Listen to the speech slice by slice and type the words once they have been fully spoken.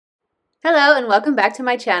Hello and welcome back to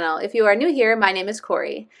my channel. If you are new here, my name is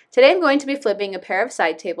Cory. Today I'm going to be flipping a pair of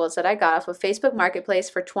side tables that I got off of Facebook Marketplace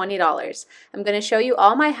for $20. I'm going to show you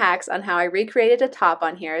all my hacks on how I recreated a top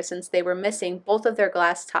on here since they were missing both of their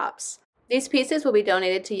glass tops. These pieces will be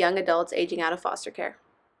donated to young adults aging out of foster care.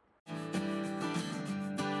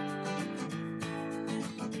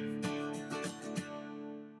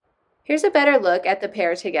 Here's a better look at the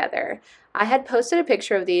pair together. I had posted a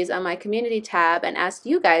picture of these on my community tab and asked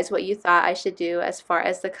you guys what you thought I should do as far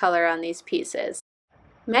as the color on these pieces.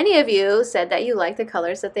 Many of you said that you liked the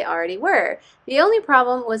colors that they already were. The only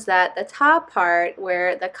problem was that the top part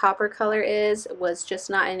where the copper color is was just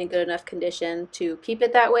not in a good enough condition to keep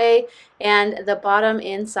it that way, and the bottom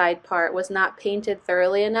inside part was not painted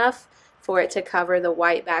thoroughly enough for it to cover the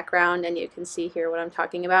white background, and you can see here what I'm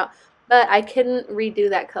talking about. But I couldn't redo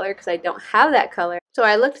that color because I don't have that color. So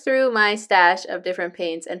I looked through my stash of different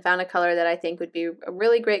paints and found a color that I think would be a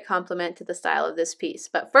really great complement to the style of this piece.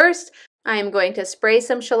 But first, I am going to spray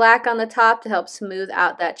some shellac on the top to help smooth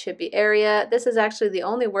out that chippy area. This is actually the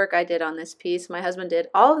only work I did on this piece. My husband did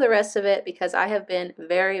all of the rest of it because I have been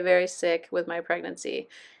very, very sick with my pregnancy.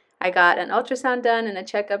 I got an ultrasound done and a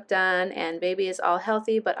checkup done, and baby is all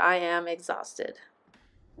healthy, but I am exhausted.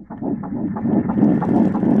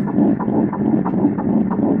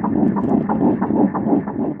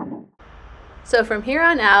 So from here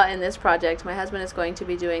on out in this project, my husband is going to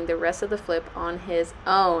be doing the rest of the flip on his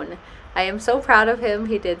own. I am so proud of him.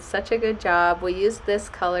 He did such a good job. We used this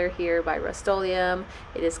color here by Rust-Oleum.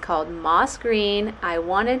 It is called Moss Green. I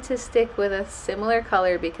wanted to stick with a similar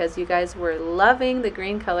color because you guys were loving the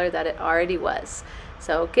green color that it already was.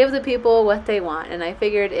 So give the people what they want, and I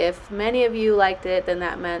figured if many of you liked it, then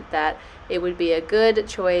that meant that it would be a good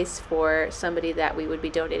choice for somebody that we would be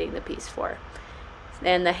donating the piece for.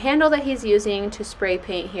 And the handle that he's using to spray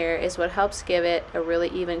paint here is what helps give it a really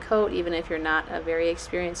even coat, even if you're not a very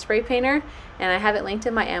experienced spray painter. And I have it linked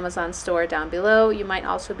in my Amazon store down below. You might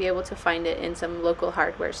also be able to find it in some local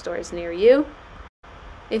hardware stores near you.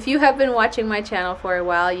 If you have been watching my channel for a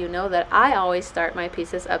while, you know that I always start my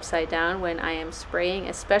pieces upside down when I am spraying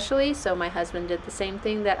especially, so my husband did the same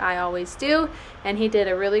thing that I always do, and he did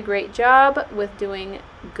a really great job with doing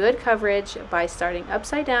good coverage by starting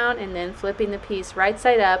upside down and then flipping the piece right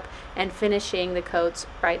side up and finishing the coats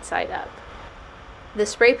right side up. The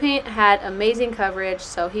spray paint had amazing coverage,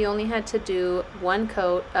 so he only had to do one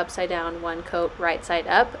coat upside down, one coat right side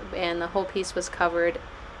up, and the whole piece was covered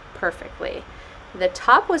perfectly. The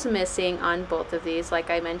top was missing on both of these, like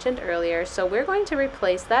I mentioned earlier, so we're going to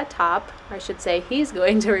replace that top, or I should say he's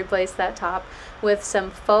going to replace that top, with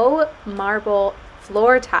some faux marble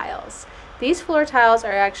floor tiles. These floor tiles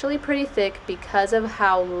are actually pretty thick because of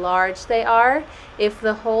how large they are. If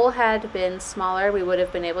the hole had been smaller, we would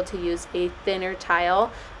have been able to use a thinner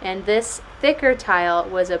tile, and this thicker tile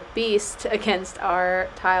was a beast against our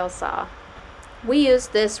tile saw. We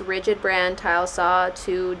used this Rigid brand tile saw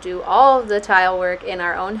to do all of the tile work in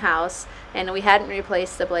our own house, and we hadn't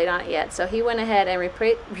replaced the blade on it yet. So he went ahead and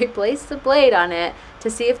replaced the blade on it to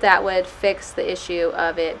see if that would fix the issue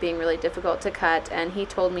of it being really difficult to cut, and he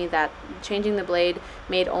told me that changing the blade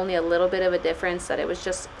made only a little bit of a difference, that it was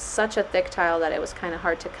just such a thick tile that it was kind of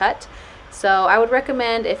hard to cut. So I would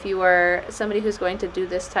recommend, if you are somebody who's going to do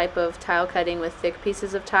this type of tile cutting with thick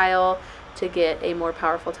pieces of tile, to get a more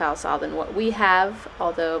powerful tile saw than what we have,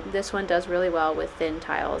 although this one does really well with thin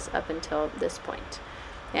tiles up until this point.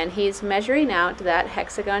 And he's measuring out that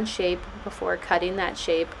hexagon shape before cutting that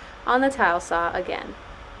shape on the tile saw again.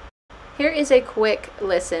 Here is a quick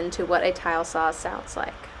listen to what a tile saw sounds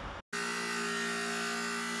like.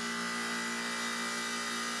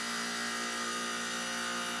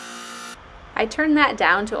 I turned that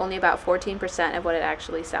down to only about 14% of what it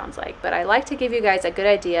actually sounds like, but I like to give you guys a good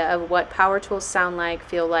idea of what power tools sound like,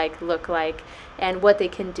 feel like, look like, and what they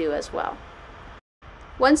can do as well.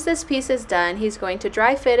 Once this piece is done, he's going to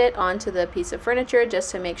dry fit it onto the piece of furniture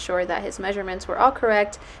just to make sure that his measurements were all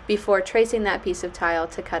correct before tracing that piece of tile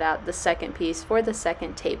to cut out the second piece for the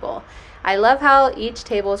second table. I love how each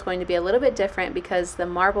table is going to be a little bit different because the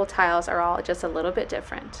marble tiles are all just a little bit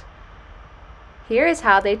different. Here is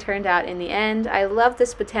how they turned out in the end. I love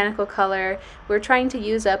this botanical color. We're trying to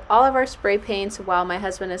use up all of our spray paints while my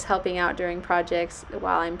husband is helping out during projects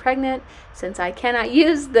while I'm pregnant. Since I cannot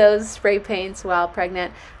use those spray paints while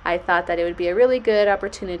pregnant, I thought that it would be a really good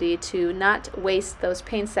opportunity to not waste those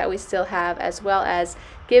paints that we still have, as well as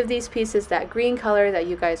give these pieces that green color that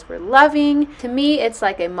you guys were loving. To me, it's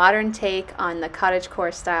like a modern take on the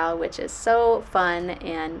cottagecore style, which is so fun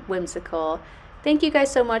and whimsical. Thank you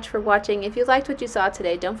guys so much for watching. If you liked what you saw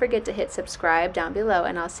today, don't forget to hit subscribe down below,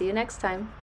 and I'll see you next time.